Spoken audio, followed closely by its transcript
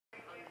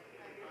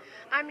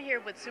I'm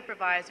here with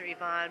Supervisor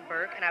Yvonne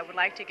Burke, and I would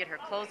like to get her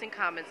closing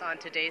comments on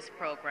today's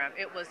program.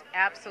 It was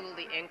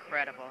absolutely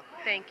incredible.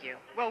 Thank you.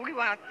 Well, we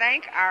want to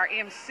thank our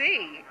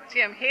MC,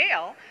 Jim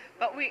Hill,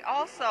 but we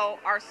also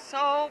are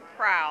so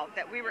proud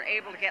that we were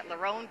able to get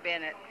Lerone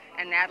Bennett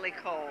and Natalie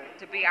Cole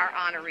to be our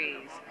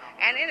honorees.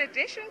 And in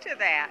addition to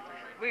that,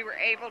 we were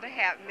able to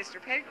have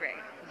Mr. Pettigrew,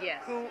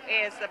 Yes. who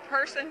is the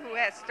person who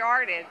has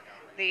started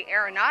the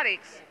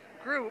aeronautics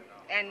group,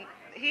 and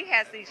he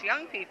has these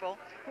young people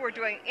who are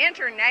doing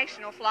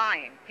international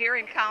flying here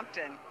in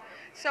Compton.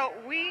 So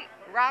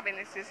Robin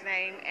is his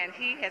name, and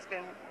he has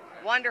been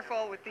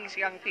wonderful with these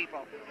young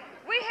people.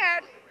 We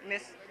had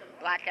Miss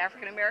Black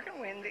African American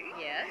Wendy.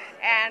 Yes.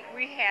 And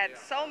we had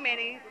so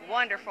many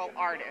wonderful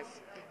artists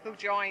who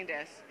joined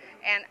us.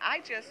 And I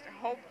just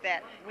hope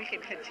that we can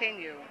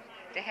continue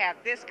to have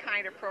this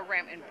kind of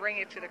program and bring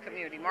it to the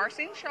community.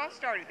 Marcine Shaw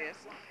started this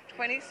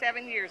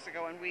 27 years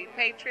ago, and we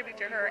paid tribute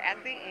to her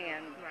at the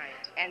end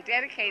and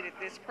dedicated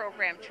this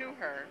program to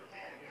her.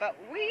 But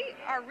we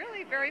are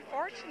really very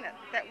fortunate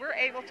that we're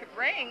able to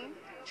bring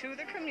to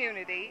the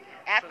community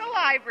at the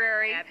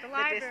library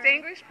the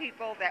distinguished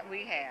people that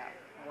we have.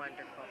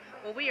 Wonderful.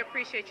 Well, we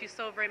appreciate you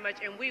so very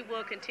much, and we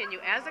will continue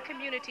as a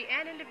community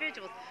and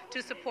individuals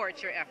to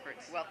support your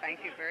efforts. Well,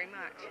 thank you very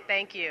much.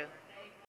 Thank you.